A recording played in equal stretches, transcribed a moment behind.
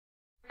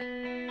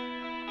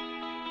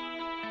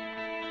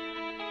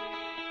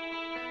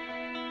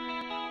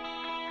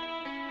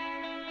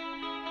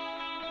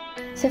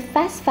So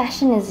fast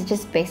fashion is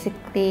just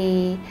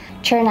basically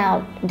churn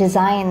out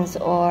designs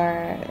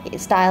or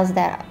styles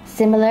that are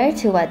similar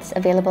to what's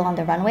available on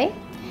the runway.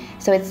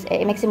 So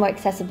it makes it more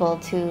accessible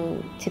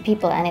to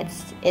people, and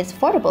it's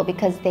affordable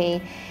because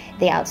they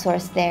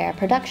outsource their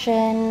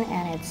production,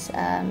 and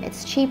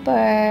it's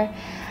cheaper.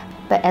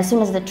 But as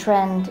soon as the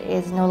trend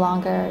is no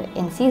longer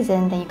in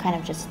season, then you kind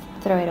of just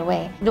throw it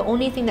away. The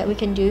only thing that we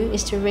can do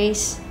is to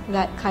raise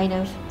that kind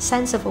of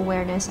sense of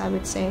awareness, I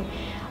would say,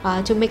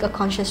 to make a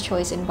conscious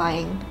choice in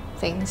buying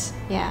things,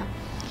 yeah.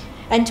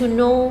 And to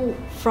know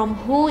from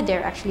who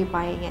they're actually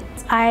buying it.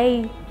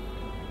 I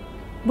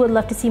would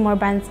love to see more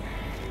brands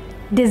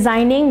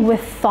designing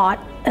with thought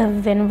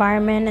of the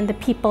environment and the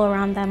people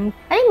around them.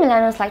 I think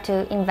millennials like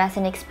to invest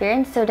in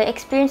experience, so the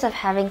experience of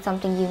having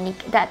something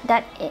unique,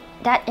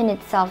 that in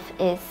itself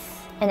is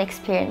an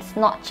experience,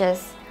 not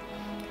just,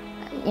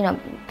 you know,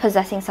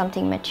 possessing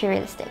something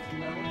materialistic.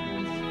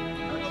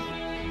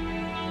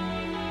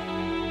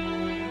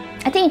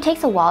 I think it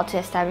takes a while to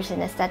establish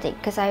an aesthetic,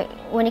 because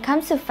when it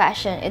comes to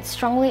fashion, it's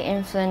strongly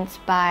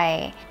influenced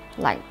by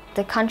like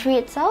the country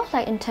itself,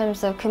 like in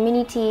terms of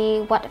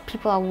community, what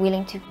people are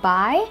willing to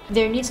buy.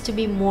 There needs to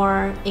be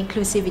more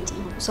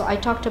inclusivity. So I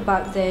talked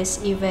about this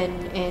even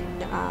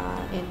in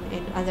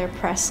other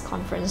press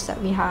conference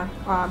that we have,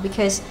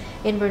 because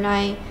in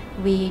Brunei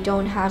we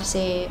don't have,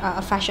 say,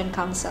 a fashion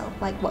council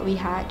like what we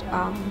had,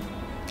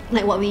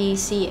 like what we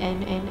see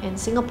in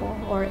Singapore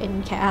or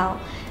in KL.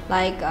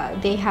 Like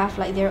they have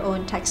like their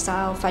own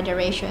textile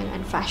federation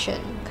and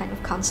fashion kind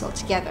of council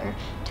together.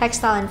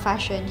 Textile and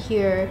fashion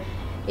here,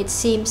 it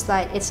seems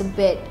like it's a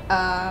bit,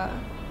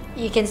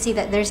 you can see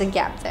that there's a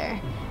gap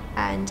there,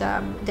 and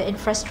the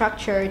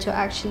infrastructure to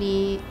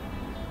actually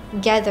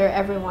gather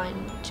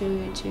everyone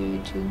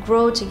to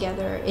grow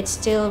together, it's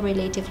still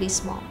relatively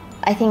small.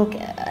 I think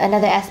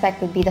another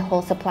aspect would be the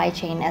whole supply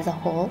chain as a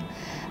whole,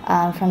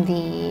 from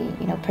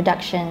the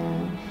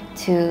production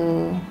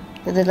to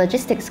the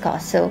logistics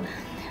cost. So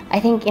I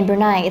think in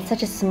Brunei it's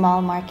such a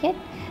small market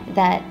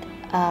that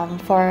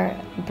for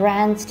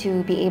brands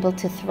to be able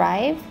to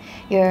thrive,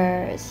 you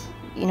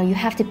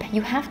have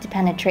to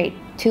penetrate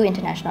to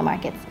international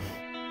markets.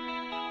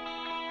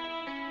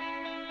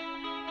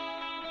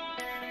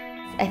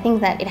 I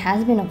think that it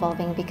has been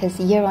evolving, because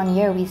year on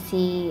year we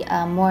see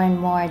more and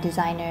more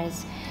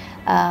designers,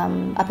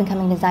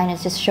 up-and-coming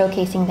designers, just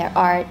showcasing their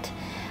art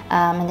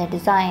and their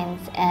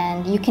designs,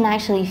 and you can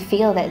actually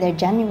feel that they're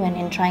genuine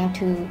in trying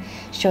to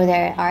show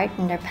their art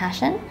and their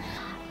passion.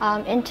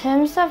 In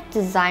terms of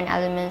design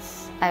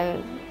elements,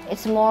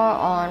 it's more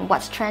on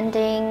what's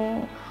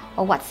trending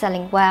or what's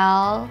selling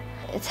well.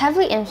 It's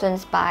heavily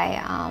influenced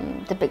by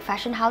the big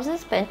fashion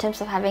houses, but in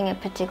terms of having a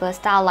particular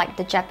style like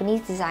the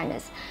Japanese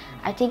designers,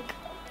 I think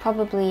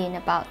probably in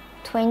about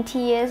 20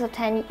 years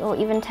or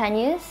even 10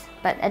 years.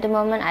 But at the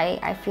moment,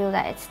 I feel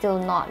that it's still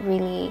not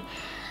really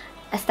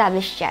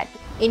established yet.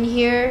 In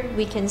here,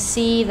 we can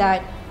see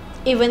that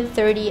even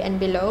 30 and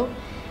below,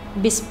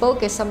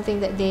 bespoke is something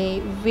that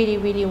they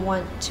really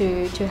want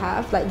to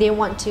have. Like they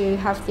want to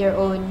have their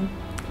own,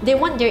 they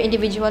want their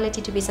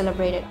individuality to be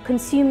celebrated.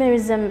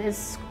 Consumerism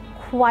is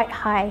quite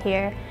high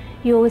here.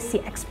 You always see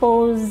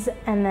expos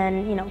and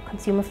then,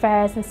 consumer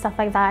fairs and stuff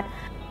like that.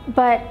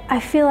 But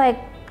I feel like,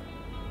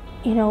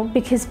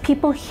 because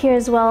people here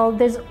as well,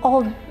 there's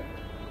all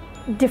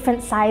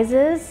different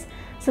sizes.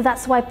 So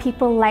that's why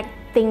people like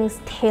things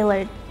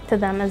tailored to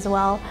them as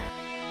well.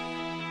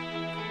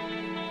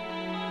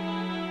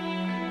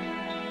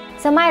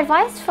 So my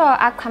advice for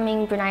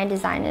upcoming Brunei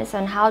designers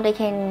on how they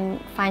can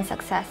find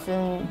success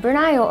in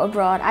Brunei or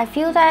abroad, I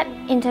feel that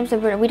in terms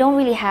of Brunei, we don't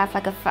really have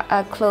like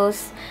a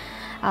close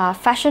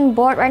fashion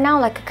board right now,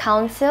 like a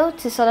council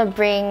to sort of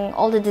bring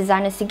all the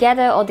designers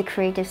together, all the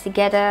creatives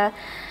together.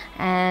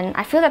 And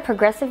I feel that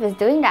Progressive is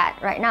doing that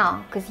right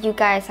now, because you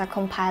guys are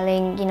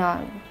compiling,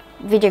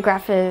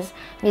 videographers,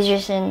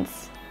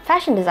 musicians,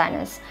 fashion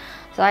designers.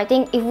 So I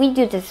think if we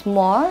do this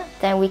more,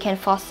 then we can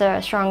foster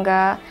a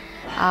stronger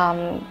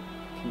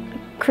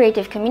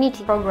creative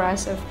community.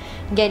 Progress of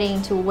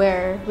getting to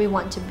where we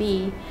want to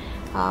be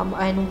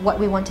and what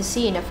we want to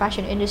see in the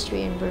fashion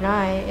industry in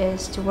Brunei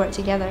is to work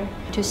together,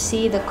 to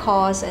see the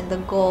cause and the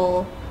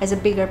goal as a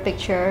bigger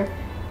picture,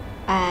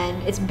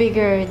 and it's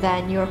bigger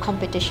than your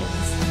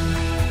competitions.